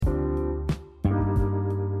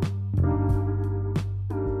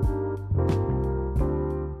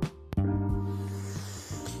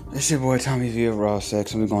It's your boy Tommy V of Raw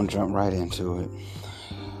Sex, and we're going to jump right into it.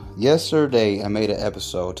 Yesterday, I made an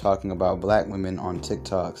episode talking about black women on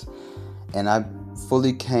TikToks, and I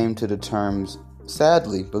fully came to the terms,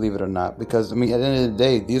 sadly, believe it or not, because, at the end of the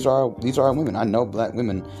day, these are women. I know black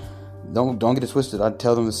women. Don't get it twisted. I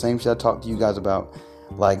tell them the same shit I talk to you guys about.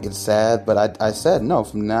 Like, it's sad, but I said, no,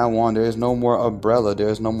 from now on, there is no more umbrella. There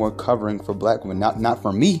is no more covering for black women. Not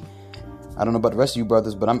for me. I don't know about the rest of you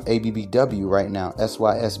brothers, but I'm ABBW right now.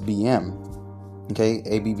 SYSBM. Okay?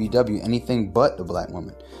 ABBW. Anything but the black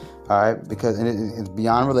woman. Alright? Because it's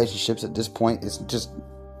beyond relationships at this point. It's just,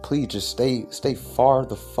 please just stay far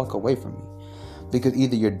the fuck away from me. Because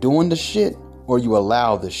either you're doing the shit, or you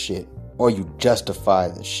allow the shit, or you justify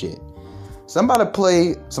the shit. So I'm about to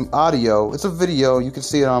play some audio. It's a video. You can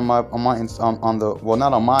see it on not on my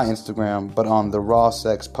Instagram, but on the Raw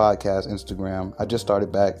Sex Podcast Instagram. I just started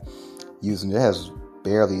back using it. It has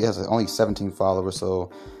only 17 followers,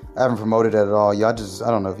 so I haven't promoted it at all. Y'all just,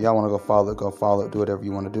 I don't know, if y'all want to go follow it, do whatever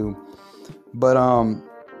you want to do. But I'm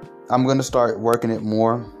going to start working it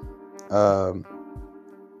more. I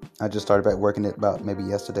just started back working it about maybe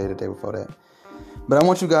yesterday, the day before that. But I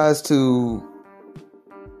want you guys to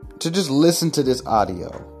just listen to this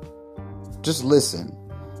audio. Just listen.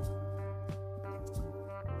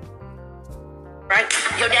 Right?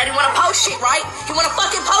 Your daddy wanna post shit, right? He wanna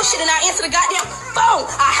fucking post shit and I answer the goddamn phone.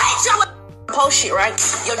 I hate y'all post shit, right?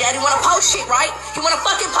 Your daddy wanna post shit, right? He wanna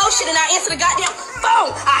fucking post shit and I answer the goddamn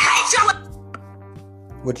phone. I hate y'all.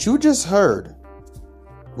 What you just heard.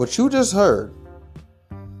 Oh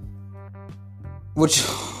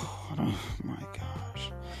my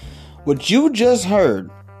gosh. What you just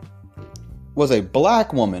heard was a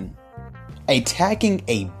black woman attacking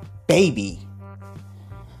a baby.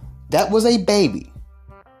 That was a baby.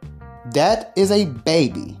 That is a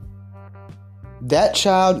baby. That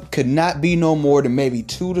child could not be no more than maybe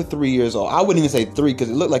 2 to 3 years old. I wouldn't even say 3 because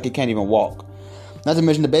it looked like it can't even walk. Not to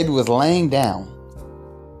mention the baby was laying down.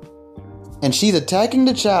 And she's attacking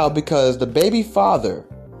the child because the baby father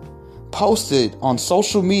posted on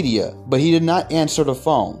social media, but he did not answer the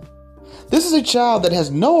phone. This is a child that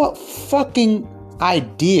has no fucking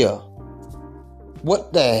idea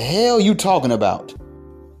what the hell you talking about.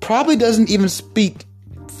 Probably doesn't even speak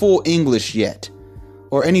full English yet,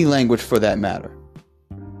 or any language for that matter.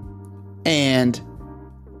 And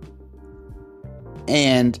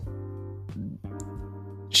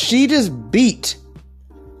she just beat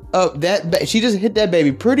up that. She just hit that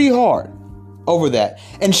baby pretty hard over that,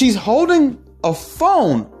 and she's holding a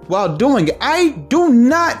phone while doing it. I do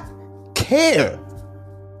not care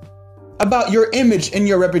about your image and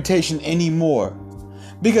your reputation anymore,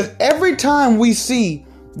 because every time we see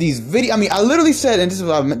these videos, I literally said, and this is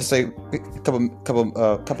what I meant to say a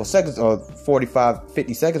couple seconds or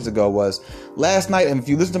 50 seconds ago, was last night. And if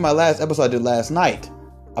you listen to my last episode I did last night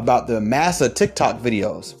about the massa TikTok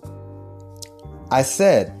videos, I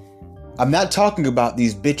said I'm not talking about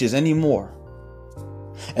these bitches anymore.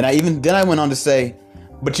 And I went on to say,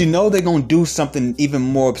 but they're gonna do something even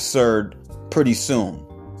more absurd pretty soon.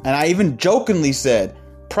 And I even jokingly said,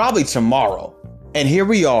 probably tomorrow. And here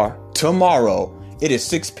we are, tomorrow. It is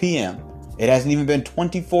 6 p.m. It hasn't even been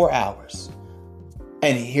 24 hours.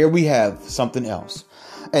 And here we have something else.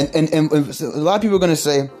 And a lot of people are going to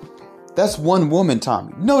say, that's one woman,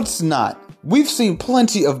 Tommy. No, it's not. We've seen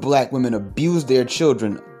plenty of black women abuse their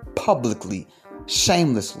children publicly,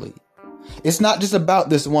 shamelessly. It's not just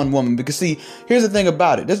about this one woman. Because see, here's the thing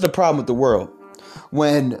about it. This is the problem with the world.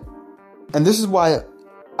 And this is why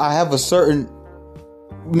I have a certain...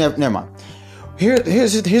 Never mind.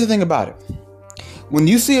 Here's the thing about it. When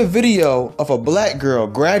you see a video of a black girl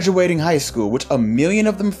graduating high school, which 1 million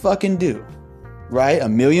of them fucking do, right?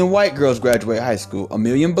 1 million white girls graduate high school, 1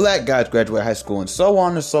 million black guys graduate high school, and so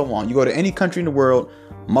on and so on. You go to any country in the world,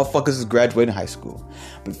 motherfuckers is graduating high school.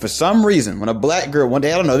 But for some reason, when a black girl, one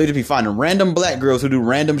day, I don't know, they just be finding random black girls who do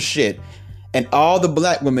random shit, and all the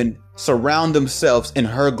black women surround themselves in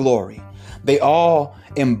her glory. They all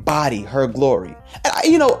embody her glory.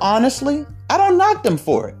 And honestly, I don't knock them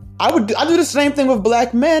for it. I do the same thing with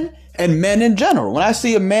black men and men in general. When I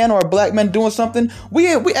see a man or a black man doing something,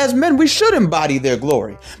 we as men, we should embody their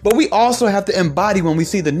glory. But we also have to embody when we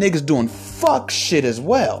see the niggas doing fuck shit as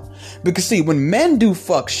well. Because see, when men do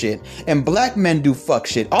fuck shit and black men do fuck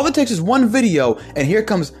shit, all it takes is one video and here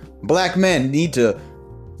comes black men need to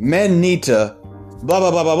blah,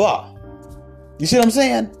 blah, blah, blah, blah. You see what I'm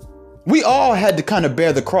saying? We all had to kind of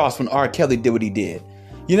bear the cross when R. Kelly did what he did.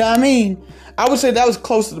 You know what I mean? I would say that was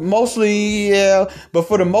close, mostly, yeah. But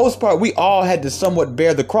for the most part, we all had to somewhat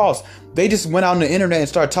bear the cross. They just went out on the internet and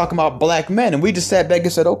started talking about black men. And we just sat back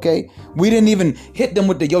and said, okay. We didn't even hit them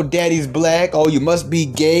with the, your daddy's black. Oh, you must be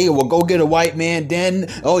gay. Or go get a white man then.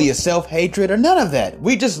 Oh, your self-hatred. Or none of that.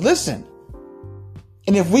 We just listened.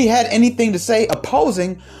 And if we had anything to say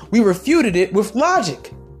opposing, we refuted it with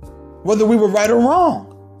logic. Whether we were right or wrong.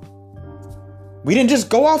 We didn't just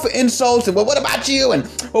go off of insults and, well, what about you? And,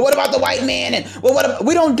 well, what about the white man? And, well,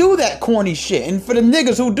 we don't do that corny shit. And for the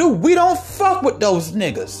niggas who do, we don't fuck with those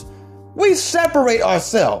niggas. We separate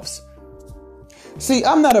ourselves. See,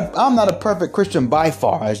 I'm not a perfect Christian by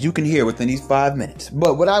far, as you can hear within these 5 minutes.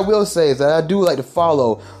 But what I will say is that I do like to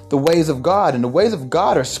follow the ways of God. And the ways of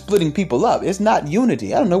God are splitting people up. It's not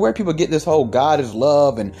unity. I don't know where people get this whole God is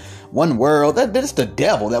love and one world. That's the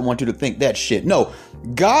devil that wants you to think that shit. No,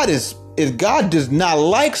 God does not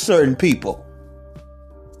like certain people.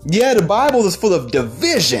 Yeah, the Bible is full of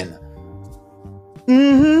division.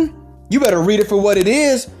 You better read it for what it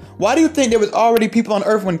is. Why do you think there was already people on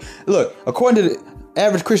earth when, look, according to the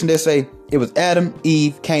average Christian, they say it was Adam,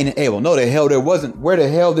 Eve, Cain, and Abel. No, the hell there wasn't. Where the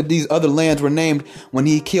hell did these other lands were named when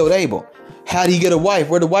he killed Abel? How did he get a wife?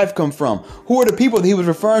 Where did the wife come from? Who are the people that he was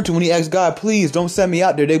referring to when he asked God, please don't send me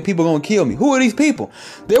out there. People gonna kill me. Who are these people?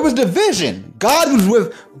 There was division. God was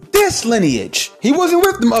with this lineage. He wasn't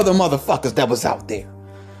with them other motherfuckers that was out there.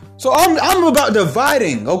 So I'm about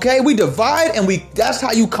dividing, okay? We divide and that's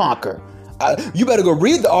how you conquer. You better go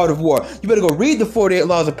read The Art of War. You better go read the 48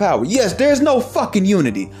 Laws of Power. Yes, there's no fucking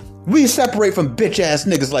unity. We separate from bitch ass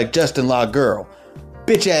niggas like Justin La Girl.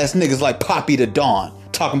 Bitch ass niggas like Poppy the Dawn.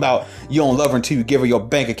 Talking about you don't love her until you give her your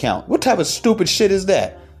bank account. What type of stupid shit is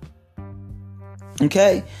that?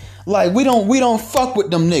 Okay? Like we don't fuck with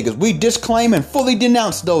them niggas. We disclaim and fully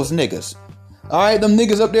denounce those niggas. Alright, them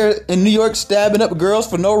niggas up there in New York stabbing up girls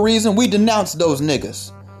for no reason. We denounce those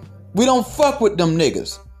niggas. We don't fuck with them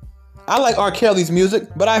niggas. I like R. Kelly's music,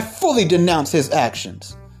 but I fully denounce his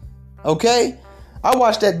actions. Okay? I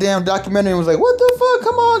watched that damn documentary and was like, what the fuck?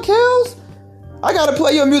 Come on, Kells. I gotta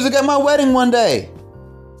play your music at my wedding one day.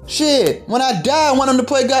 Shit, when I die, I want them to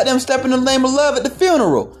play goddamn Step in the Name of Love at the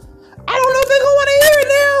funeral. I don't know if they gonna want to hear it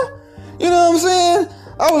now. You know what I'm saying?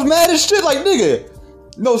 I was mad as shit, like, nigga.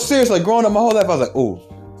 No, seriously, like, growing up my whole life, I was like, ooh,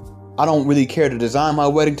 I don't really care to design my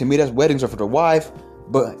wedding. To me, weddings are for the wife.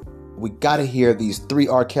 But we gotta hear these 3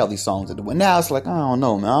 R. Kelly songs at the wedding. Now it's like, I don't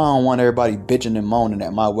know, man. I don't want everybody bitching and moaning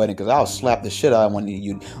at my wedding because I'll slap the shit out of one of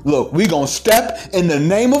you. Look, we gonna step in the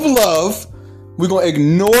name of love. We're going to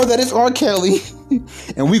ignore that it's R. Kelly.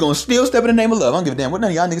 And we're going to still step in the name of love. I don't give a damn what none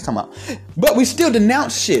of y'all niggas talking about. But we still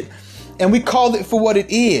denounce shit. And we call it for what it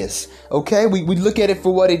is. Okay? We look at it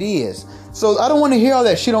for what it is. So I don't want to hear all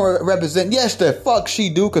that she don't represent. Yes, the fuck she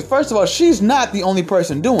do. Because first of all, she's not the only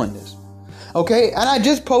person doing this. Okay? And I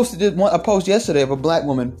just posted a post yesterday of a black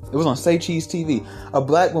woman. It was on Say Cheese TV. A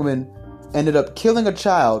black woman ended up killing a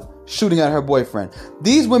child, shooting at her boyfriend.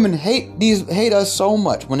 These women hate us so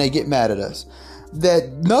much when they get mad at us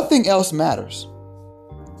that nothing else matters.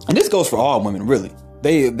 And this goes for all women, really.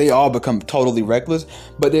 They all become totally reckless.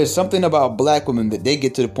 But there's something about black women that they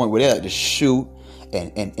get to the point where they like to shoot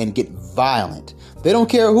and get violent. They don't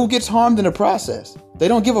care who gets harmed in the process. They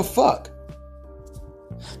don't give a fuck.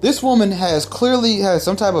 This woman clearly has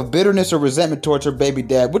some type of bitterness or resentment towards her baby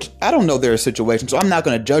dad, which I don't know their situation, so I'm not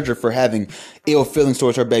going to judge her for having ill feelings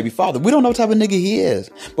towards her baby father. We don't know what type of nigga he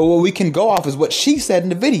is. But what we can go off is what she said in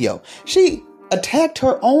the video. She attacked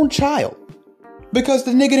her own child because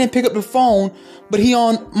the nigga didn't pick up the phone, but he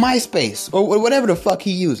on MySpace or whatever the fuck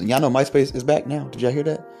he using. Y'all know MySpace is back now. Did y'all hear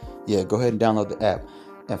that? Yeah, go ahead and download the app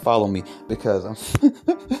and follow me because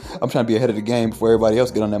I'm trying to be ahead of the game before everybody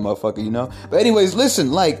else get on that motherfucker, you know? But anyways,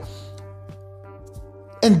 listen, like,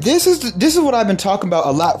 and this is what I've been talking about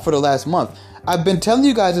a lot for the last month. I've been telling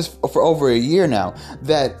you guys this for over a year now,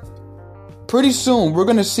 that pretty soon we're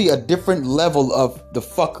going to see a different level of the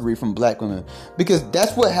fuckery from black women, because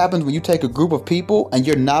that's what happens when you take a group of people and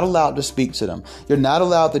you're not allowed to speak to them. You're not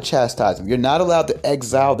allowed to chastise them. You're not allowed to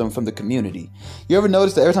exile them from the community. You ever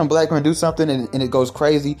notice that every time black women do something and it goes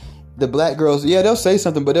crazy, the black girls, yeah, they'll say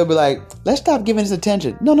something, but they'll be like, let's stop giving this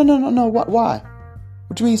attention. No. Why?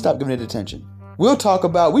 What do you mean stop giving it attention? We talk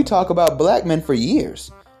about black men for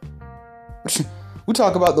years. We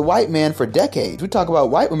talk about the white man for decades. We talk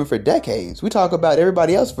about white women for decades. We talk about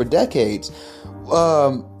everybody else for decades.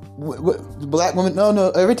 Black women,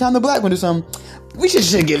 no. Every time the black women do something, we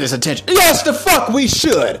should give this attention. Yes, the fuck we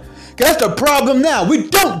should. That's the problem now. We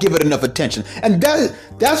don't give it enough attention. And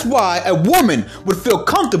that's why a woman would feel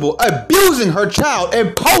comfortable abusing her child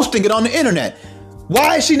and posting it on the internet.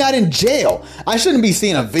 Why is she not in jail? I shouldn't be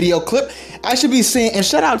seeing a video clip. I should be seeing, and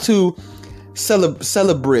shout out to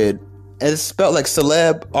Celebrid. It's spelled like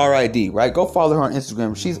Celeb RID, right? Go follow her on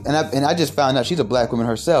Instagram. I just found out she's a black woman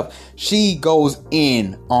herself. She goes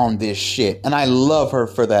in on this shit, and I love her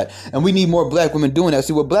for that. And we need more black women doing that.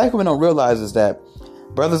 See, what black women don't realize is that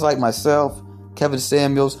brothers like myself, Kevin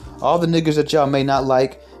Samuels, all the niggas that y'all may not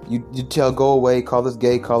like, you tell go away, call us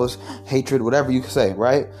gay, call us hatred, whatever you say,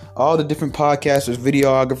 right? All the different podcasters,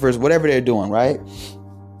 videographers, whatever they're doing, right?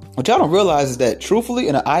 What y'all don't realize is that, truthfully,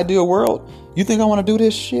 in an ideal world, you think I want to do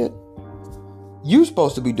this shit? You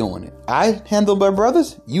supposed to be doing it. I handle my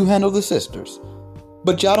brothers, you handle the sisters.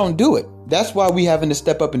 But y'all don't do it. That's why we having to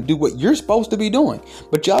step up and do what you're supposed to be doing.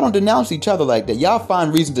 But y'all don't denounce each other like that. Y'all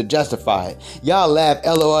find reasons to justify it. Y'all laugh,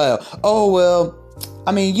 LOL. Oh, well,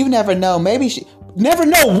 I mean, you never know. Maybe she... Never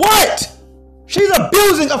know what? She's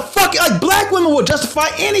abusing a fucking... Like, black women will justify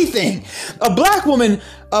anything. A black woman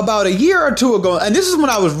about a year or two ago, and this is when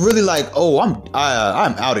I was really like, oh, I'm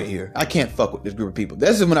out of here. I can't fuck with this group of people.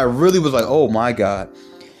 This is when I really was like, oh my God.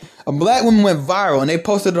 A black woman went viral and they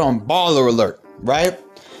posted it on Baller Alert, right?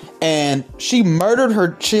 And she murdered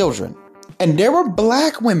her children. And there were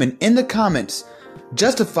black women in the comments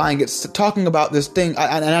justifying it, talking about this thing.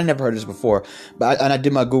 And I never heard this before, but I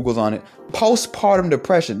did my Googles on it. Postpartum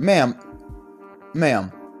depression. Ma'am.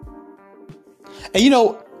 And you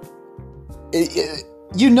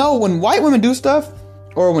know, when white women do stuff,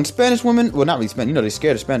 or when Spanish women, well, not really Spanish, they're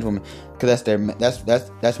scared of Spanish women because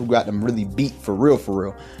that's what got them really beat for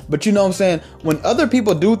real. But you know what I'm saying? When other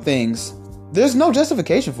people do things, there's no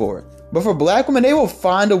justification for it. But for black women, they will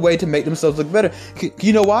find a way to make themselves look better.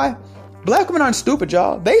 You know why? Black women aren't stupid,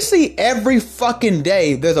 y'all. They see every fucking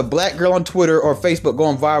day there's a black girl on Twitter or Facebook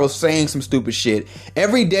going viral saying some stupid shit.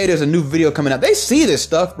 Every day there's a new video coming out. They see this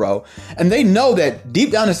stuff, bro. And they know that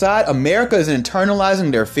deep down inside, America is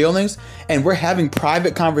internalizing their feelings. And we're having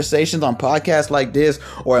private conversations on podcasts like this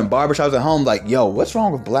or in barbershops at home like, yo, what's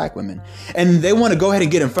wrong with black women? And they want to go ahead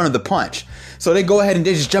and get in front of the punch. So they go ahead and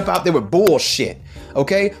they just jump out there with bullshit.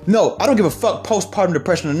 Okay? No, I don't give a fuck postpartum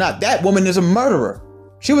depression or not. That woman is a murderer.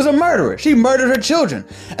 She was a murderer. She murdered her children.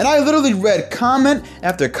 And I literally read comment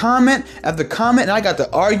after comment after comment, and I got to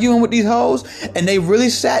arguing with these hoes, and they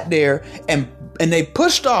really sat there and they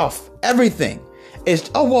pushed off everything.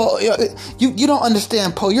 It's, oh, well, you don't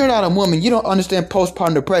understand, you're not a woman. You don't understand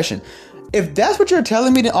postpartum depression. If that's what you're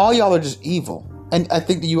telling me, then all y'all are just evil. And I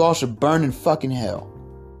think that you all should burn in fucking hell.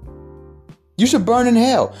 You should burn in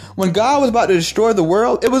hell. When God was about to destroy the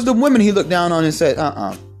world, it was the women he looked down on and said,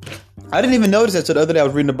 I didn't even notice that till the other day. I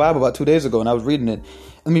was reading the Bible about 2 days ago, and I was reading it.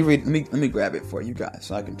 Let me grab it for you guys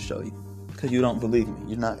so I can show you, because you don't believe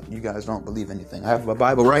me. You guys don't believe anything. I have my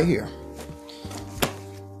Bible right here.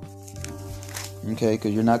 Okay,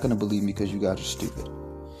 because you're not gonna believe me because you guys are stupid,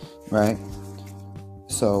 right?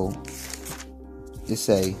 So it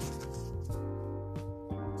say,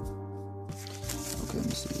 okay, let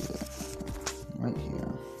me see that right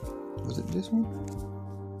here. Was it this one?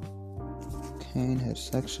 Cain had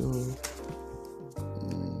sexual.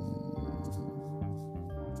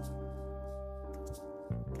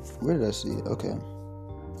 Where did I see it? Okay.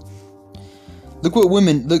 Look what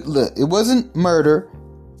women look. It wasn't murder.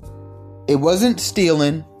 It wasn't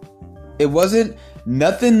stealing. It wasn't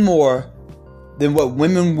nothing more than what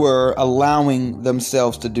women were allowing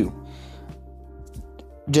themselves to do.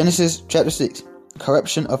 Genesis chapter 6.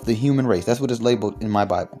 Corruption of the human race. That's what is labeled in my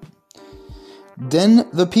Bible. Then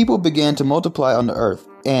the people began to multiply on the earth,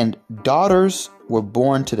 and daughters were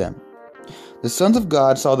born to them. The sons of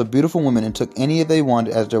God saw the beautiful women and took any they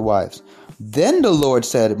wanted as their wives. Then the Lord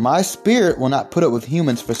said, my spirit will not put up with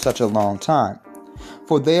humans for such a long time,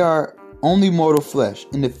 for they are only mortal flesh.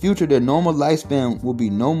 In the future, their normal lifespan will be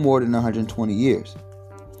no more than 120 years.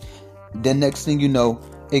 Then next thing you know,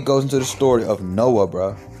 it goes into the story of Noah,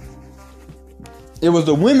 bro. It was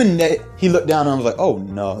the women that he looked down on and was like, oh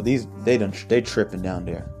no, they tripping down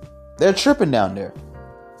there. They're tripping down there.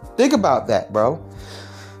 Think about that, bro.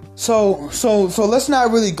 So let's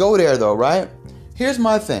not really go there though, right? Here's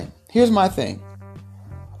my thing.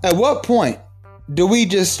 At what point do we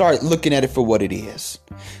just start looking at it for what it is?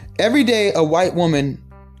 Every day a white woman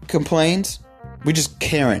complains, we just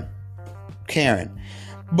Karen.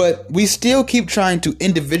 But we still keep trying to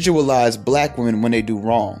individualize black women when they do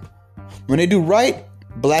wrong. When they do right,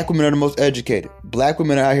 black women are the most educated. Black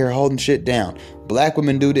women are out here holding shit down. Black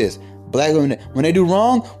women do this. Black women, when they do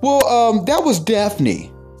wrong, well, that was Daphne.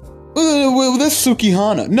 Well, that's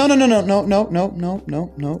Sukihana.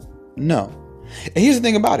 No. And here's the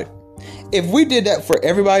thing about it. If we did that for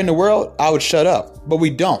everybody in the world, I would shut up. But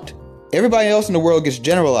we don't. Everybody else in the world gets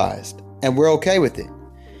generalized. And we're okay with it.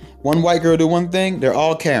 One white girl do one thing, they're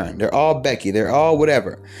all Karen. They're all Becky. They're all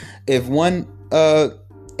whatever. If one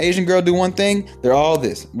Asian girl do one thing, they're all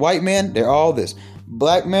this. White man, they're all this.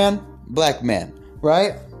 Black man, black man.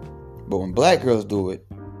 Right? But when black girls do it,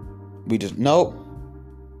 we just, nope.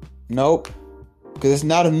 Because it's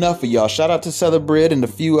not enough for y'all. Shout out to Celebrid and a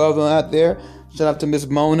few of them out there. Shout out to Miss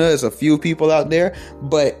Mona. There's a few people out there.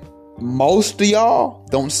 But most of y'all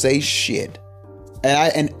don't say shit.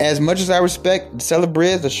 And as much as I respect the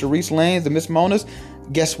Celebrids, the Sharice Lanes, the Miss Monas,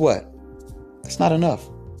 guess what? It's not enough.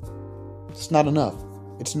 It's not enough.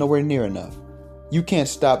 It's nowhere near enough. You can't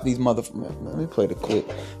stop these motherfuckers. Let me play the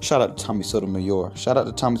clip. Shout out to Tommy Sotomayor. Shout out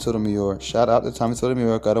to Tommy Sotomayor. Shout out to Tommy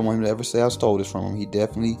Sotomayor. I don't want him to ever say I stole this from him. He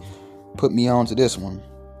definitely put me on to this one.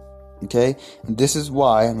 Okay? And this is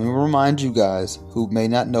why, I'm going to remind you guys who may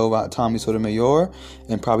not know about Tommy Sotomayor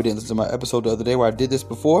and probably didn't listen to my episode the other day where I did this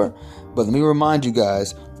before. But let me remind you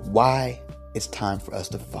guys why it's time for us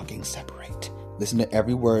to fucking separate. Listen to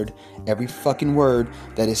every word, every fucking word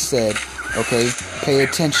that is said. Okay? Pay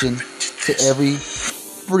attention to every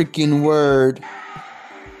freaking word.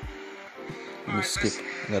 Let me skip.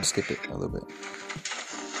 I gotta skip it a little bit.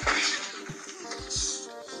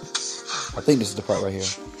 I think this is the part right here.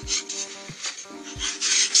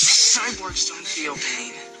 Cyborgs don't feel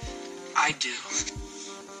pain. I do.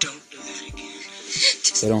 Don't do that again.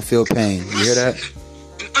 They don't feel pain. You hear that?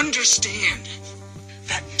 And understand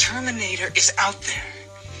that Terminator is out there.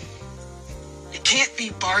 It can't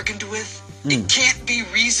be bargained with. It can't be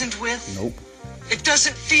reasoned with. Nope. It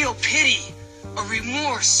doesn't feel pity or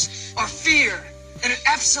remorse or fear. And it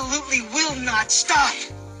absolutely will not stop.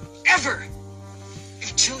 Ever.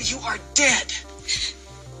 Until you are dead.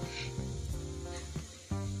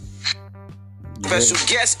 Special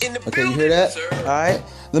guest in the okay, you hear that? Alright.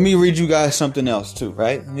 Let me read you guys something else too,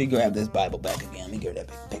 right? Let me grab this Bible back again. Let me get that,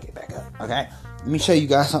 pick it back up. Okay? Let me show you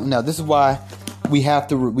guys something now. This is why we have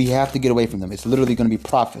to get away from them. It's literally going to be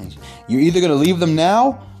profits. You're either going to leave them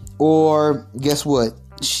now, or guess what?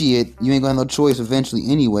 Shit, you ain't going to have no choice eventually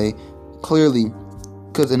anyway. Clearly,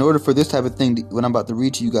 because in order for this type of thing, what I'm about to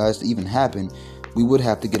read to you guys to even happen, we would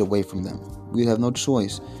have to get away from them. We'd have no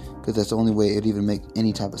choice, because that's the only way it'd even make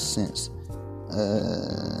any type of sense.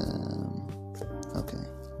 Okay,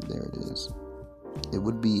 there it is. It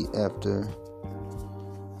would be after.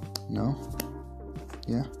 No?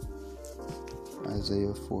 Yeah.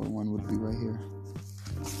 Isaiah 4:1 would be right here.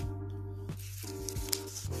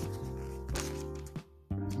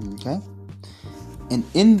 Okay. And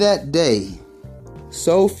in that day,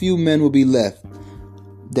 so few men will be left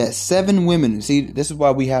that 7 women. See, this is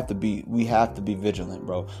why we have to be vigilant,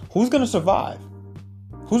 bro. Who's gonna survive?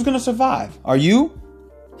 Who's gonna survive? Are you?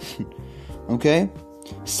 Okay.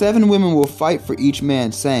 7 women will fight for each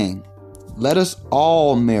man, saying, "Let us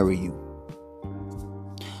all marry you.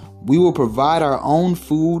 We will provide our own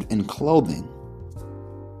food and clothing.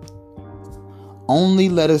 Only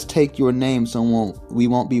let us take your name so we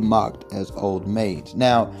won't be mocked as old maids."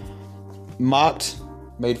 Now, mocked,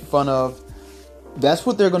 made fun of, that's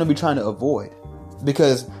what they're going to be trying to avoid.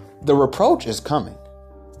 Because the reproach is coming.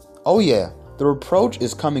 Oh yeah, the reproach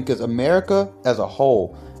is coming because America as a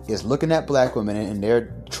whole is looking at black women and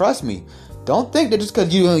they're, trust me, don't think that just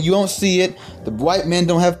because you don't see it, the white men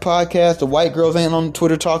don't have podcasts, the white girls ain't on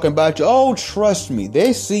Twitter talking about you. Oh, trust me,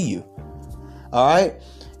 they see you. All right?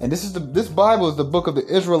 And this Bible is the book of the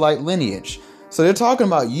Israelite lineage. So they're talking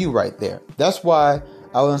about you right there. That's why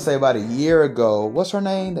I was going to say about a year ago, what's her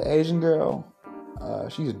name? The Asian girl?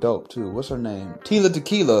 She's dope too. What's her name? Tila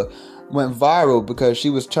Tequila went viral because she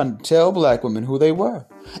was trying to tell black women who they were.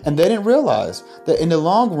 And they didn't realize that in the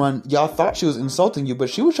long run, y'all thought she was insulting you, but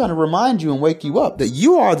she was trying to remind you and wake you up that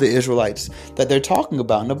you are the Israelites that they're talking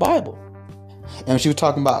about in the Bible. And she was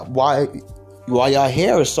talking about why y'all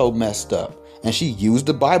hair is so messed up. And she used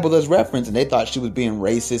the Bible as reference, and they thought she was being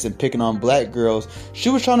racist and picking on black girls. She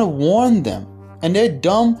was trying to warn them. And their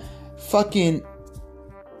dumb, fucking,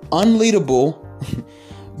 unleadable,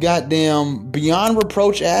 goddamn, beyond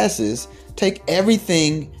reproach asses take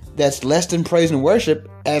everything that's less than praise and worship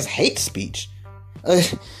as hate speech.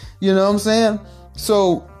 You know what I'm saying?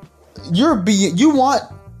 So,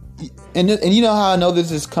 and you know how I know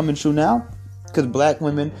this is coming true now? Because black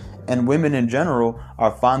women and women in general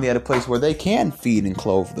are finally at a place where they can feed and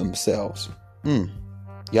clothe themselves.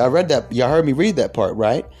 Y'all read that? Y'all heard me read that part,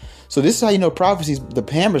 right? So this is how you know prophecies. The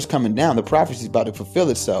hammer's coming down. The prophecy's about to fulfill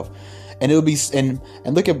itself, and it'll be. And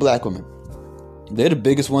look at black women. They're the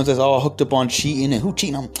biggest ones that's all hooked up on cheating and who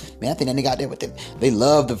cheating on. Man, I think that nigga out there with them. They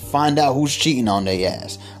love to find out who's cheating on their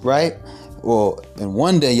ass, right? Well, and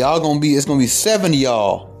one day it's gonna be 7 of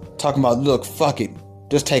y'all talking about, look, fuck it.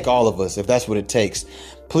 Just take all of us if that's what it takes.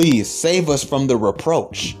 Please save us from the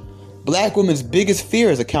reproach. Black women's biggest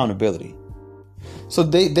fear is accountability. So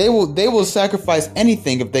they will sacrifice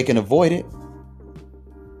anything if they can avoid it.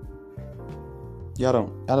 I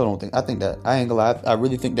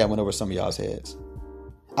really think that went over some of y'all's heads.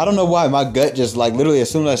 I don't know why my gut just like literally as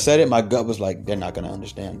soon as I said it, my gut was like, they're not going to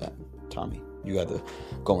understand that. Tommy, you got to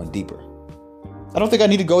go in deeper. I don't think I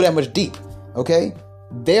need to go that much deep. Okay.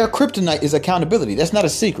 Their kryptonite is accountability. That's not a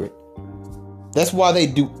secret. That's why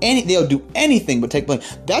they'll do anything but take blame.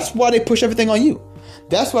 That's why they push everything on you.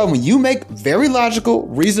 That's why when you make very logical,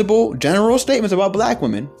 reasonable, general statements about black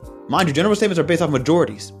women, mind you, general statements are based off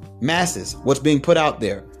majorities, masses, what's being put out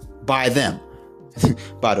there by them.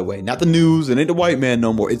 By the way, not the news, and ain't the white man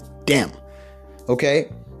no more. It's them.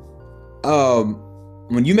 Okay?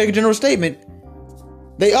 When you make a general statement,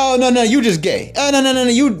 no, you just gay. No,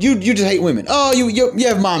 you just hate women. Oh, you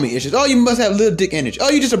have mommy issues. Oh, you must have little dick energy. Oh,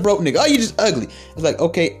 you just a broke nigga. Oh, you just ugly. It's like,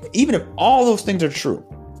 okay, even if all those things are true,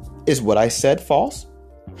 is what I said false?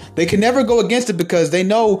 They can never go against it because they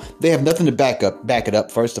know they have nothing to back it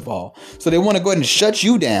up, first of all. So they want to go ahead and shut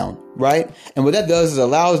you down, right? And what that does is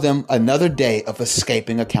allows them another day of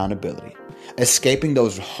escaping accountability. Escaping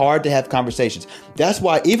those hard to have conversations. That's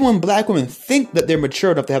why even when black women think that they're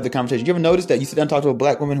mature enough to have the conversation, you ever notice that you sit down and talk to a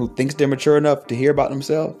black woman who thinks they're mature enough to hear about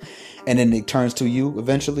themselves, and then it turns to you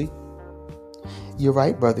eventually? You're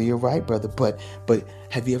right, brother. But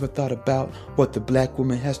have you ever thought about what the black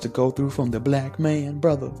woman has to go through from the black man,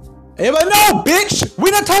 brother? Everybody know, bitch.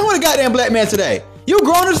 We're not talking with a goddamn black man today. You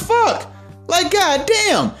grown as fuck. Like,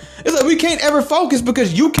 goddamn. It's like we can't ever focus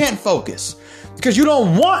because you can't focus. Because you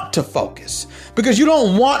don't want to focus. Because you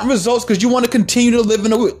don't want results. Because you want to continue to live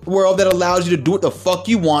in a world that allows you to do what the fuck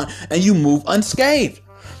you want and you move unscathed.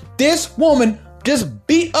 This woman just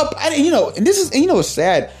beat up, and this is, what's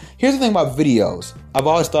sad? Here's the thing about videos. I've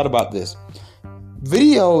always thought about this.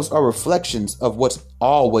 Videos are reflections of what's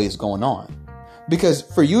always going on. Because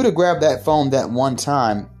for you to grab that phone that one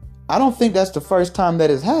time, I don't think that's the first time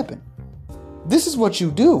that has happened. This is what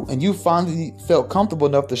you do, and you finally felt comfortable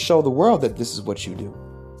enough to show the world that this is what you do.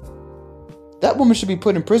 That woman should be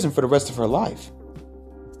put in prison for the rest of her life.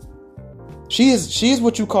 She is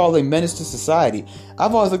what you call a menace to society.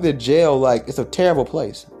 I've always looked at jail like it's a terrible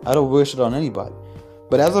place. I don't wish it on anybody.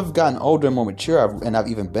 But as I've gotten older and more mature, and I've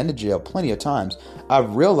even been to jail plenty of times,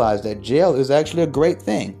 I've realized that jail is actually a great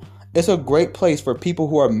thing. It's a great place for people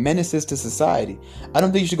who are menaces to society. I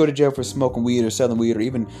don't think you should go to jail for smoking weed or selling weed or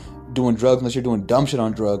even doing drugs unless you're doing dumb shit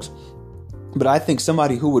on drugs. But I think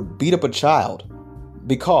somebody who would beat up a child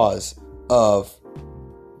because of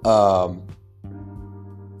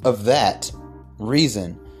that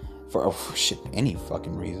reason, for any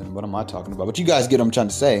fucking reason. What am I talking about? But you guys get what I'm trying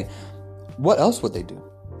to say. What else would they do?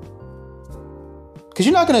 Because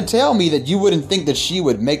you're not going to tell me that you wouldn't think that she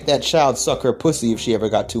would make that child suck her pussy if she ever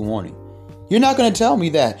got too horny. You're not going to tell me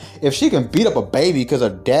that if she can beat up a baby because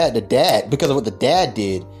of because of what the dad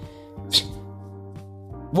did,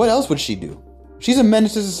 what else would she do? She's a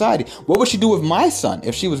menace to society. What would she do with my son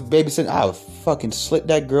if she was babysitting? I would fucking slit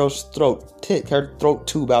that girl's throat, take her throat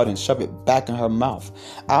tube out and shove it back in her mouth.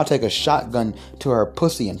 I'll take a shotgun to her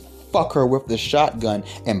pussy and fuck her with the shotgun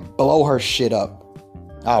and blow her shit up.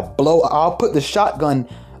 I'll put the shotgun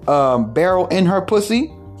barrel in her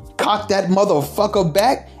pussy, cock that motherfucker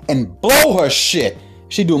back, and blow her shit.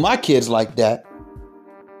 She do my kids like that.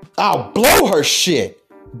 I'll blow her shit.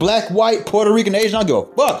 Black, white, Puerto Rican, Asian, I don't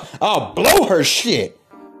give a fuck. I'll blow her shit.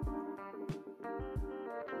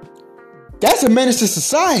 That's a menace to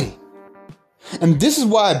society. And this is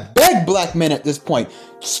why I beg black men at this point,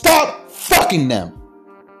 stop fucking them.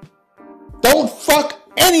 Don't fuck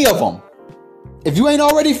any of them. If you ain't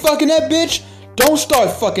already fucking that bitch, don't start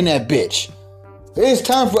fucking that bitch. It's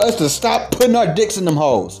time for us to stop putting our dicks in them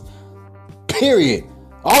hoes. Period.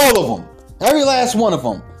 All of them. Every last one of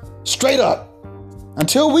them. Straight up.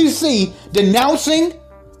 Until we see denouncing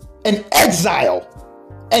and exile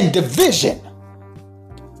and division.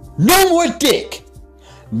 No more dick.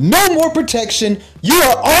 No more protection. You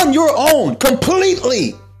are on your own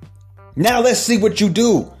completely. Now let's see what you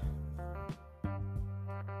do.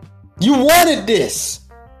 You wanted this.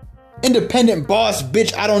 Independent boss,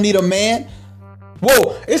 bitch, I don't need a man.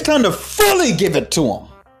 Whoa, it's time to fully give it to them.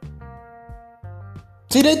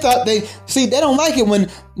 See, they don't like it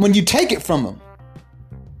when you take it from them.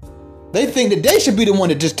 They think that they should be the one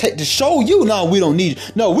to just to show you, no, we don't need you.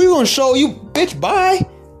 No, we're going to show you, bitch, bye.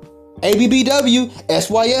 ABBW,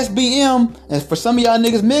 SYSBM, and for some of y'all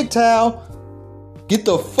niggas, MGTOW, get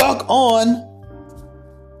the fuck on.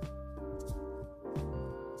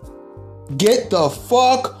 Get the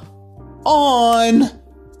fuck on.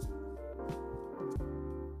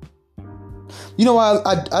 You know why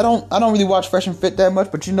I don't really watch Fresh and Fit that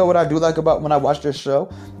much, but you know what I do like about when I watch this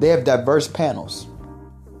show? They have diverse panels.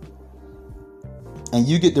 And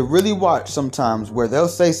you get to really watch sometimes where they'll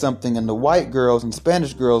say something and the white girls and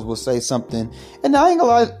Spanish girls will say something. And I ain't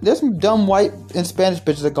gonna lie, there's some dumb white and Spanish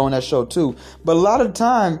bitches that go on that show too. But a lot of the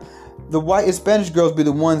time, the white and Spanish girls be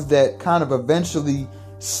the ones that kind of eventually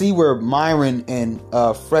see where Myron and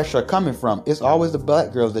Fresh are coming from. It's always the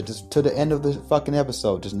black girls that just, to the end of the fucking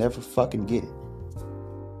episode, just never fucking get it.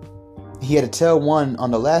 He had to tell one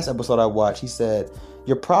on the last episode I watched, he said,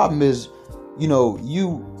 your problem is, you know,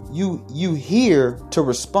 you hear to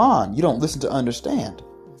respond. You don't listen to understand.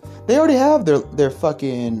 They already have their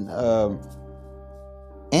fucking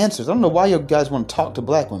answers. I don't know why you guys want to talk to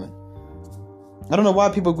black women. I don't know why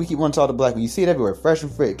we keep wanting to talk to black women. You see it everywhere. Fresh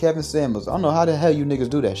and Fit, Kevin Samuels. I don't know how the hell you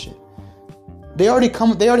niggas do that shit. They already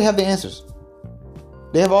have the answers.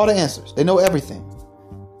 They have all the answers. They know everything.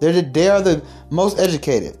 They are the most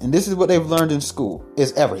educated. And this is what they've learned in school.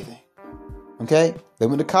 Is everything. Okay? They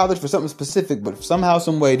went to college for something specific, but somehow,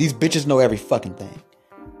 some way, these bitches know every fucking thing.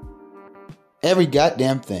 Every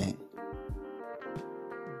goddamn thing.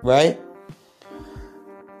 Right?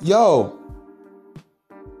 Yo.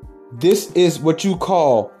 This is what you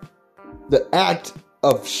call the act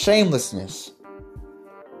of shamelessness.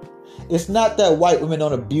 It's not that white women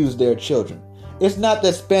don't abuse their children. It's not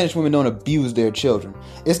that Spanish women don't abuse their children.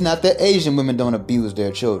 It's not that Asian women don't abuse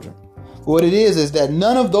their children. What it is that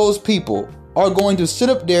none of those people are going to sit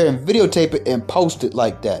up there and videotape it and post it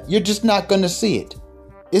like that. You're just not going to see it.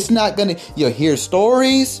 It's not going to... You'll hear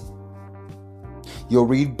stories. You'll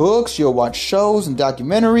read books. You'll watch shows and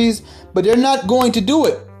documentaries. But they're not going to do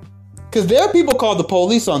it. Because their people call the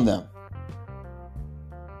police on them.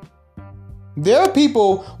 Their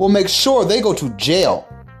people will make sure they go to jail.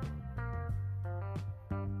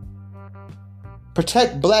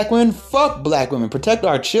 Protect black women. Fuck black women. Protect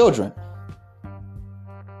our children.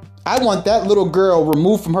 I want that little girl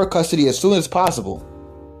removed from her custody as soon as possible.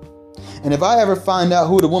 And if I ever find out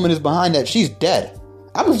who the woman is behind that, she's dead.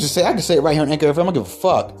 I can say it right here on Anchor FM. I don't give a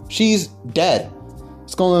fuck. She's dead.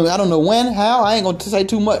 I don't know when, how. I ain't gonna say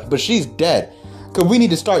too much, but she's dead. Cause we need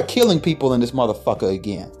to start killing people in this motherfucker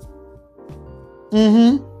again.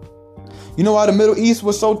 You know why the Middle East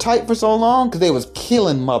was so tight for so long? Because they was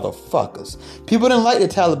killing motherfuckers. People didn't like the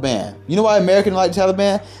Taliban. You know why America didn't like the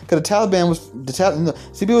Taliban? Because the Taliban was...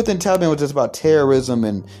 See, people think Taliban was just about terrorism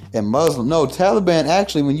and Muslim. No, Taliban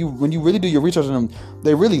actually, when you really do your research on them,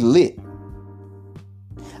 they really lit.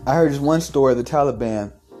 I heard this one story of the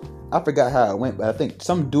Taliban. I forgot how it went, but I think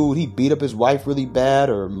some dude, he beat up his wife really bad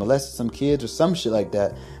or molested some kids or some shit like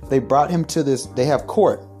that. They brought him to this... They have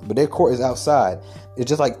court, but their court is outside. It's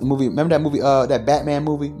just like the movie. Remember that movie, that Batman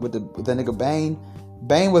movie with that nigga Bane?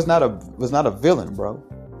 Bane was not a villain, bro.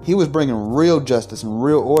 He was bringing real justice and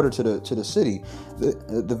real order to the city.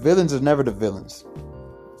 The villains are never the villains.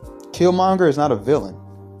 Killmonger is not a villain.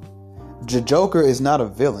 The Joker is not a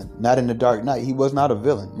villain. Not in The Dark Knight. He was not a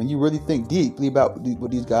villain. When you really think deeply about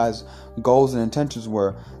what these guys' goals and intentions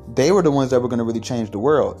were, they were the ones that were going to really change the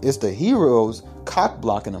world. It's the heroes cock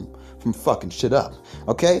blocking them from fucking shit up.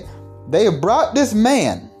 Okay? They brought this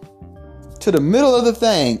man to the middle of the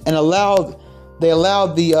thing and allowed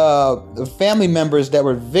the family members that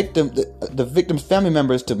were the victim's family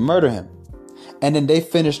members to murder him. And then they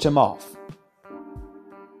finished him off.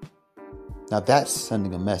 Now that's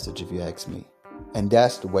sending a message, if you ask me. And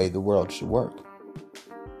that's the way the world should work.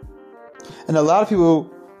 And a lot of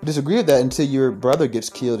people disagree with that until your brother gets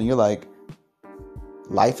killed and you're like,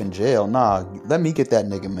 life in jail? Nah, let me get that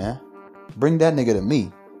nigga, man. Bring that nigga to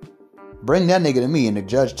me. Bring that nigga to me. And the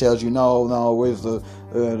judge tells you, no, where's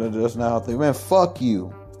that's not how things... Man, fuck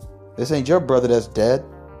you. This ain't your brother that's dead.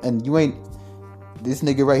 And you ain't... This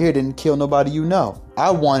nigga right here didn't kill nobody you know.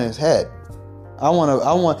 I want his head. I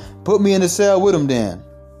want... Put me in the cell with him then.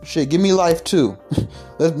 Shit, give me life too.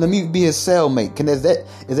 let me be his cellmate.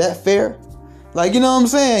 Is that fair? Like, you know what I'm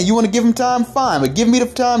saying? You want to give him time? Fine. But give me the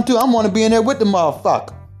time too. I want to be in there with the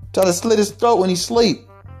motherfucker. Try to slit his throat when he sleep.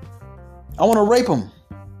 I want to rape him.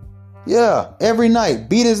 Yeah, every night,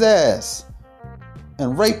 beat his ass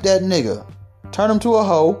and rape that nigga. Turn him to a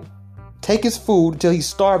hoe, take his food until he's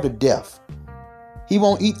starved to death. He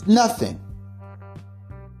won't eat nothing.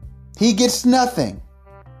 He gets nothing.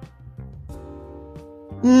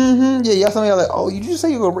 Yeah, some of y'all like, oh, you just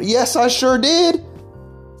say you go? Yes, I sure did.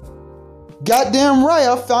 Goddamn right,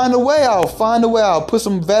 I'll find a way. I'll put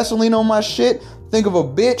some Vaseline on my shit. Think of a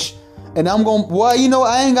bitch, and I'm gonna. Well, you know,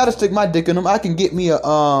 I ain't gotta stick my dick in them. I can get me a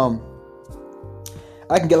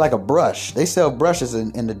I can get like a brush. They sell brushes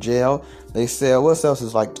in the jail. They sell, what else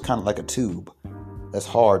is like kind of like a tube? That's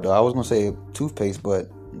hard though. I was gonna say toothpaste, but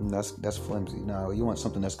that's flimsy. No, you want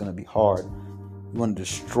something that's gonna be hard. You want to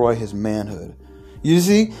destroy his manhood. You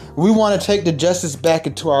see, we want to take the justice back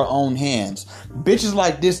into our own hands. Bitches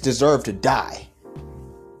like this deserve to die.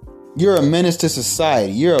 You're a menace to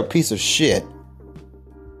society. You're a piece of shit.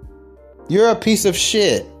 You're a piece of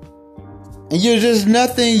shit. And you're just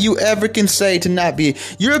nothing you ever can say to not be.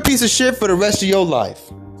 You're a piece of shit for the rest of your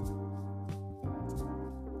life.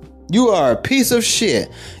 You are a piece of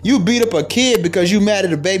shit. You beat up a kid because you mad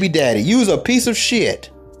at a baby daddy. You's a piece of shit.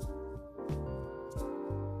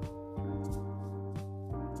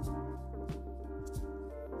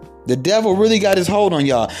 The devil really got his hold on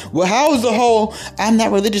y'all. Well, how is the whole I'm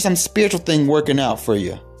not religious, I'm spiritual thing working out for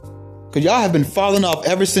you? Because y'all have been falling off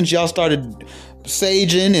ever since y'all started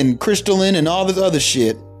saging and crystalline and all this other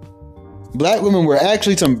shit. Black women were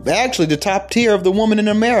actually the top tier of the woman in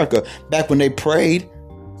America back when they prayed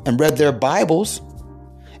and read their Bibles.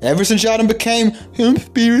 Ever since y'all done became, I'm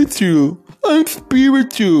spiritual.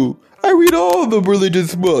 I read all the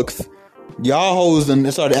religious books. Y'all hoes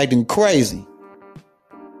and started acting crazy.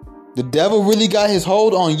 The devil really got his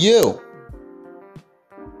hold on you.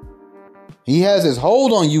 He has his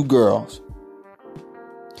hold on you girls.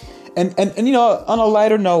 And you know, on a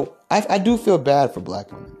lighter note, I do feel bad for black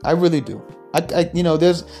women. I really do. I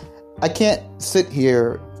can't sit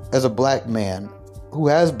here as a black man who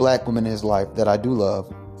has black women in his life that I do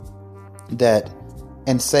love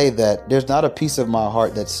and say that there's not a piece of my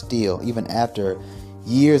heart that's still, even after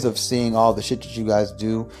years of seeing all the shit that you guys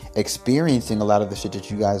do, experiencing a lot of the shit that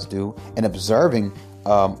you guys do, and observing a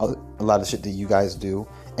lot of the shit that you guys do,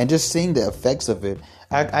 and just seeing the effects of it.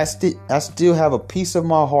 I still have a piece of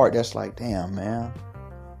my heart that's like, damn, man,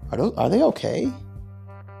 are they okay?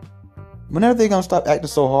 When are they gonna stop acting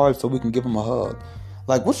so hard so we can give them a hug?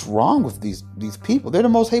 Like, what's wrong with these people? They're the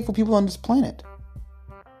most hateful people on this planet.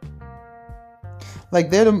 Like,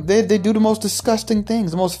 they do the most disgusting things,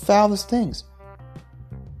 the most foulest things.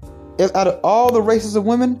 Out of all the races of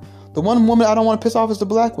women, the one woman I don't want to piss off is the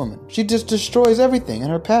black woman. She just destroys everything in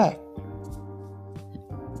her path.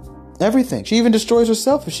 Everything. She even destroys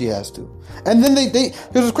herself if she has to. And then it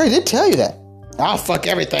was crazy. They tell you that. I'll fuck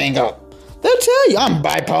everything up. They'll tell you I'm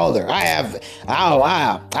bipolar.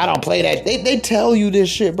 I don't play that. They tell you this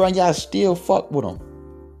shit, bro, and y'all still fuck with them.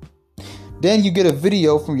 Then you get a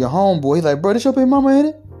video from your homeboy. He's like, bro, this your baby mama in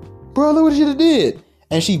it? Bro, look what she did.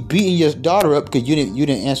 And she beating your daughter up because you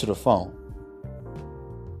didn't answer the phone.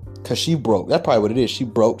 Because she broke. That's probably what it is. She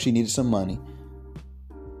broke. She needed some money.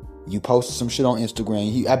 You posted some shit on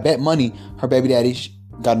Instagram. I bet money her baby daddy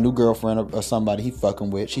got a new girlfriend or somebody he fucking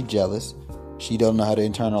with. She jealous. She don't know how to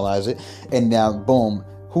internalize it. And now, boom.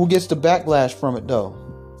 Who gets the backlash from it, though?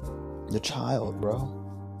 The child, bro.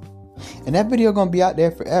 And that video gonna be out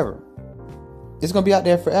there forever. It's gonna be out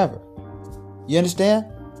there forever. You understand?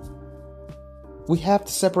 We have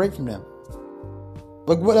to separate from them.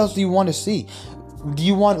 Like, what else do you want to see? Do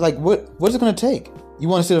you want, like, what is it going to take? You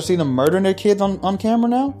want to see them murdering their kids on camera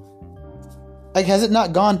now? Like, has it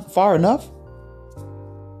not gone far enough?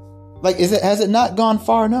 Like, has it not gone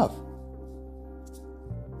far enough?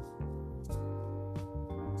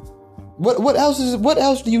 What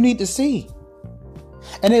else do you need to see?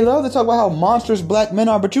 And they love to talk about how monstrous black men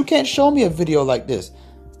are, but you can't show me a video like this.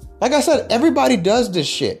 Like I said, everybody does this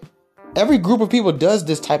shit. Every group of people does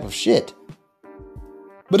this type of shit.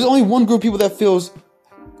 But there's only one group of people that feels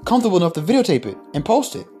comfortable enough to videotape it and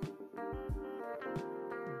post it.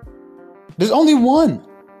 There's only one.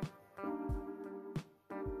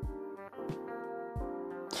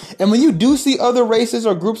 And when you do see other races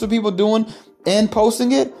or groups of people doing and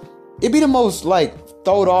posting it, it be the most like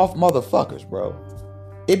throwed off motherfuckers, bro.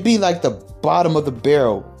 It be like the bottom of the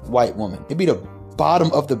barrel white woman. It be the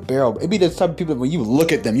bottom of the barrel. It'd be the type of people that when you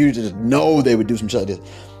look at them, you just know they would do some shit like this.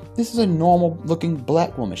 This is a normal looking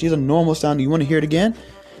black woman. She's a normal sounding. You want to hear it again?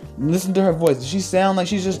 Listen to her voice. Does she sound like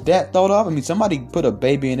she's just that thrown off? I mean, somebody put a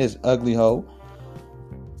baby in this ugly hole.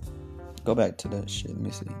 Go back to that shit. Let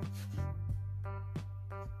me see.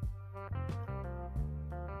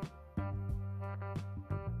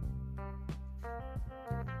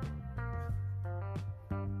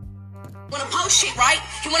 Wanna post shit, right?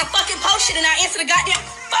 You wanna fucking post shit and I answer the goddamn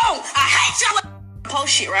phone. I hate y'all.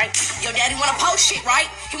 Post shit, right? Your daddy wanna post shit, right?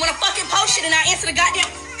 You wanna fucking post shit and I answer the goddamn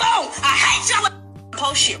phone. I hate y'all.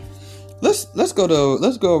 Post shit. Let's go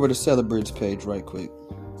over to Celebrity's page right quick.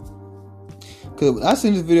 Cause I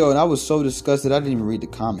seen this video and I was so disgusted I didn't even read the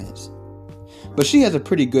comments. But she has a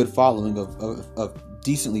pretty good following of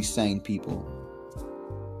decently sane people.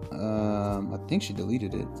 I think she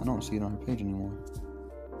deleted it. I don't see it on her page anymore.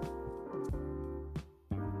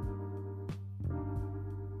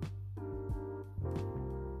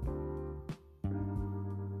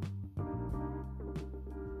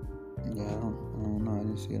 Yeah, I don't know. I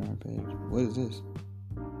didn't see it on her page. What is this?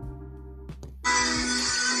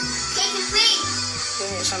 Can you see?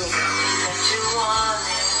 Show me. That you want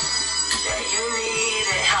it, that you need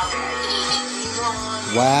it, how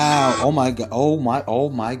Wow! Oh my god! Oh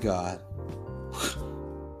my god!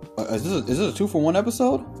 Is this a 2-for-1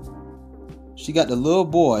 episode? She got the little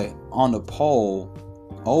boy on the pole.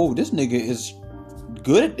 Oh, this nigga is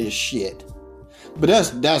good at this shit. But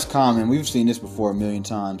that's common. We've seen this before a million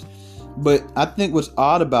times. But I think what's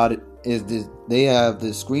odd about it is this: they have the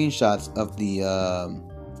screenshots of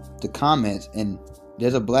the comments, and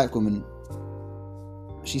there's a black woman.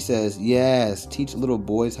 She says, "Yes, teach little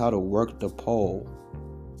boys how to work the pole."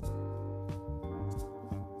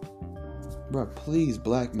 Bro, please,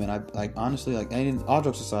 black men. Honestly, all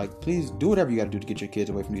jokes aside, please do whatever you got to do to get your kids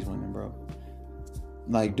away from these women, bro.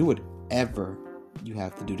 Like, do whatever you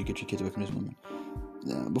have to do to get your kids away from these women.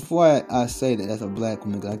 Before I say that that's a black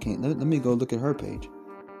woman, I can't. Let me go look at her page.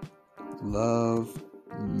 Love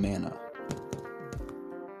Mana.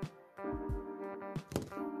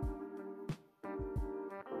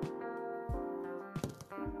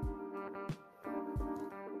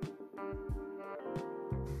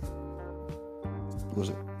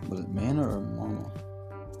 Was it Mana or Mama?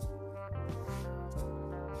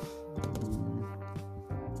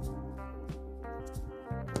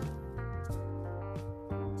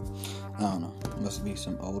 I don't know. Must be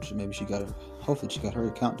some old shit. Maybe hopefully she got her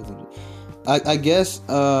account deleted. I guess,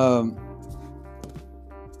 damn,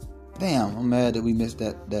 I'm mad that we missed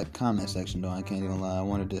that comment section though. I can't even lie. I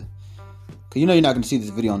wanted to, cause you're not going to see this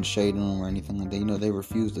video on the Shade Room or anything like that. They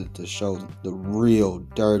refuse to show the real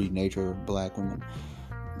dirty nature of black women.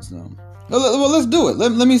 So, well, let's do it.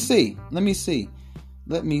 Let me see if let me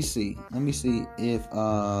see.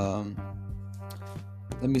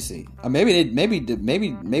 Maybe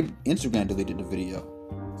Instagram deleted the video.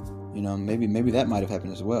 Maybe that might have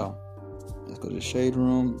happened as well. Let's go to the Shade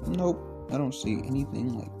Room. Nope, I don't see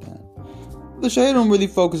anything like that. The Shade Room really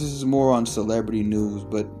focuses more on celebrity news,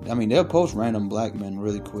 but they'll post random black men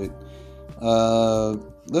really quick.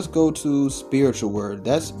 Let's go to Spiritual Word.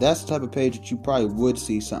 That's the type of page that you probably would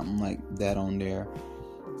see something like that on there.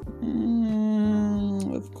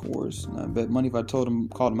 Of course. I bet money if I called them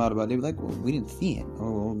out about it, they'd be like, well, we didn't see it.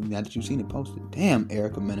 Oh, now that you've seen it posted. Damn,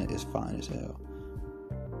 Erica Mena is fine as hell.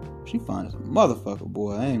 She fine as a motherfucker,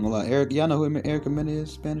 boy. I ain't gonna lie. Y'all know who Erica Mena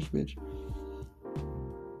is? Spanish bitch.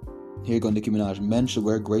 Here you go, Nicki Minaj. Men should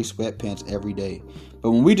wear gray sweatpants every day.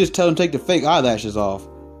 But when we just tell them to take the fake eyelashes off,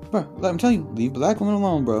 bro, I'm telling you, leave black women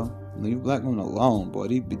alone, bro. Leave black women alone, boy.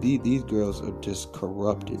 These girls are just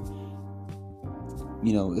corrupted.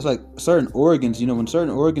 It's like certain organs, when certain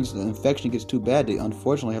organs, the infection gets too bad, they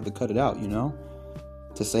unfortunately have to cut it out,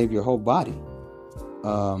 to save your whole body.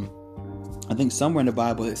 I think somewhere in the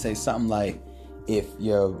Bible it says something like, if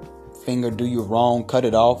your finger do you wrong, cut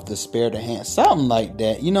it off to spare the hand. Something like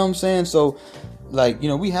that. You know what I'm saying? So,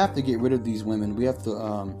 we have to get rid of these women. We have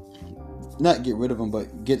to, not get rid of them, but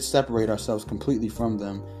separate ourselves completely from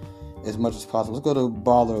them as much as possible. Let's go to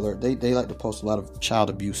Baller Alert. They like to post a lot of child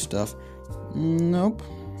abuse stuff. Nope.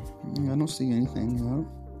 I don't see anything. Nope.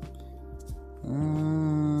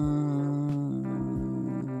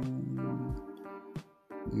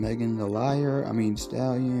 Megan the Liar.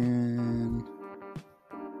 Stallion.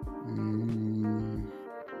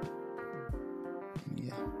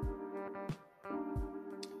 Yeah.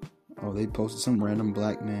 Oh, they posted some random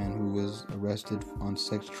black man who was arrested on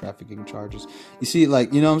sex trafficking charges. You see, you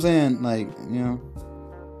know what I'm saying?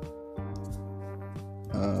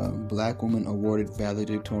 Black woman awarded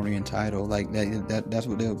valedictorian title. That's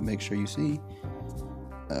what they'll make sure you see.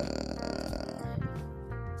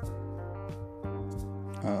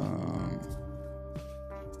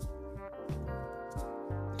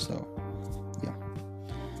 So, yeah.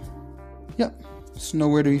 Yep. It's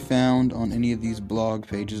nowhere to be found on any of these blog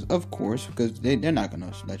pages, of course, because they're not going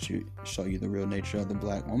to let you show you the real nature of the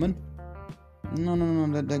black woman. No.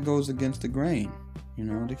 That goes against the grain.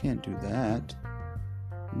 They can't do that.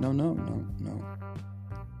 No.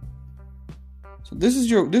 So this is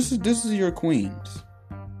your queens.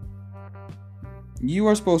 You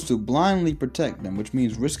are supposed to blindly protect them, which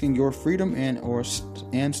means risking your freedom or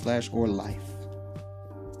life.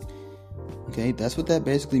 Okay, that's what that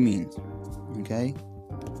basically means. Okay.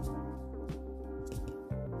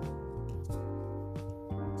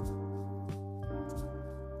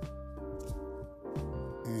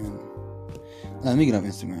 And let me get off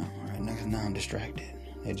Instagram. All right, now I'm distracted.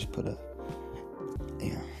 They just put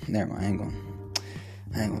never mind.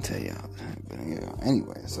 I ain't gonna tell y'all. But yeah,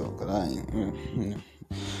 anyway, so cause I ain't.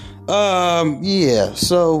 Yeah.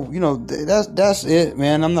 So that's it,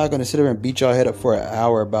 man. I'm not gonna sit there and beat y'all head up for an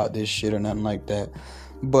hour about this shit or nothing like that.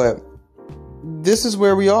 But this is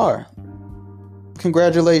where we are.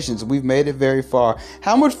 Congratulations, we've made it very far.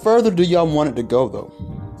 How much further do y'all want it to go, though?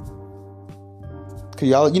 Cause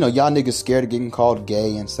y'all niggas scared of getting called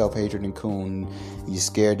gay and self-hatred and coon. You're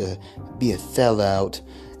scared to be a sellout,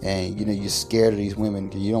 and you're scared of these women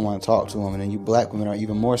because you don't want to talk to them. And then you black women are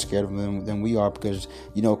even more scared of them than we are, because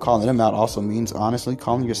calling them out also means honestly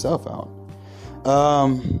calling yourself out.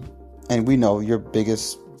 And we know your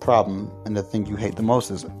biggest problem and the thing you hate the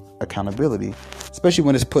most is accountability, especially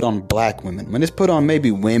when it's put on black women. When it's put on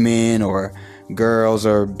maybe women or girls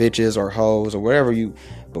or bitches or hoes or whatever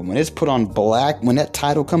but when it's put on black, when that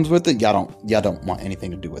title comes with it, y'all don't want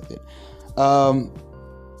anything to do with it.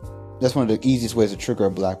 That's one of the easiest ways to trigger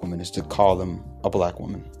a black woman, is to call them a black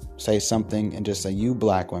woman. Say something and just say, you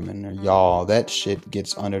black women, or y'all. That shit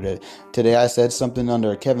gets under the... Today I said something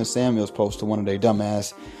under a Kevin Samuels post to one of their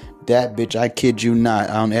dumbass. That bitch, I kid you not,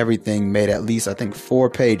 on everything, made at least, I think, 4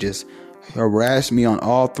 pages. Harassed me on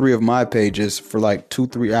all 3 of my pages for like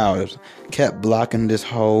 2-3 hours. Kept blocking this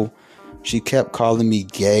hoe. She kept calling me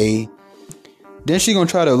gay. Then she gonna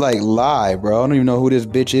try to lie, bro. I don't even know who this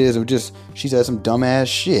bitch is. Or just, she said some dumbass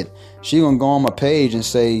shit. She gonna go on my page and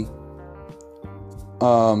say,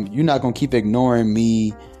 you're not gonna keep ignoring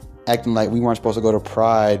me, acting like we weren't supposed to go to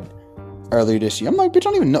Pride earlier this year. I'm like, bitch,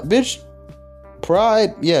 I don't even know, bitch.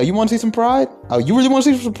 Pride? Yeah, you want to see some Pride? Oh, you really want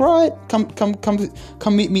to see some Pride?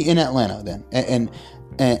 Come meet me in Atlanta then. And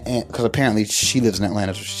because apparently she lives in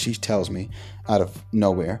Atlanta, so she tells me out of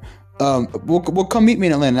nowhere. We'll come meet me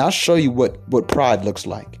in Atlanta. And I'll show you what Pride looks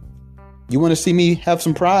like. You want to see me have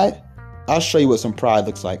some Pride? I'll show you what some Pride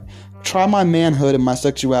looks like. Try my manhood and my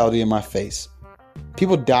sexuality in my face.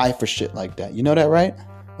 People die for shit like that. You know that, right?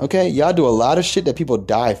 Okay, y'all do a lot of shit that people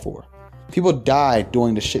die for. People die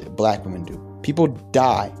doing the shit black women do. People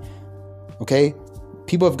die. Okay?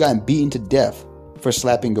 People have gotten beaten to death for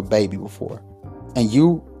slapping a baby before. And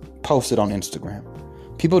you post it on Instagram.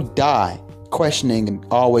 People die questioning and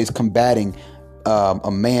always combating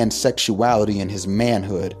a man's sexuality and his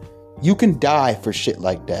manhood. You can die for shit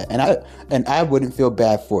like that. And I wouldn't feel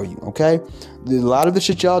bad for you, okay? A lot of the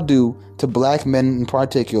shit y'all do to black men in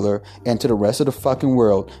particular and to the rest of the fucking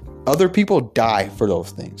world, other people die for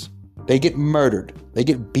those things. They get murdered. They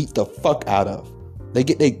get beat the fuck out of. They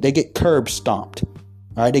get curb stomped.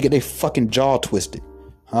 All right? They get their fucking jaw twisted.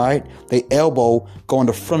 All right? They elbow go on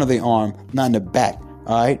the front of their arm, not in the back.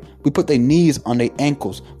 All right? We put their knees on their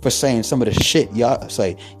ankles for saying some of the shit y'all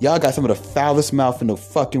say. Y'all got some of the foulest mouth in the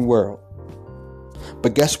fucking world.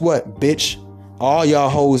 But guess what, bitch? All y'all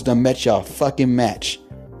hoes done met y'all fucking match.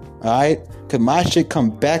 All right? Because my shit come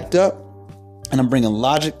backed up, and I'm bringing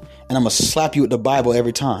logic, and I'm going to slap you with the Bible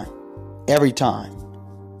every time. Every time.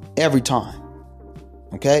 Every time.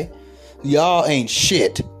 Okay? Y'all ain't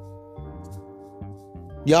shit.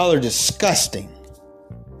 Y'all are disgusting.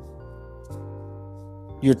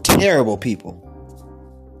 You're terrible people.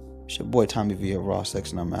 It's your boy Tommy V of Raw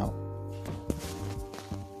Sex, and I'm out.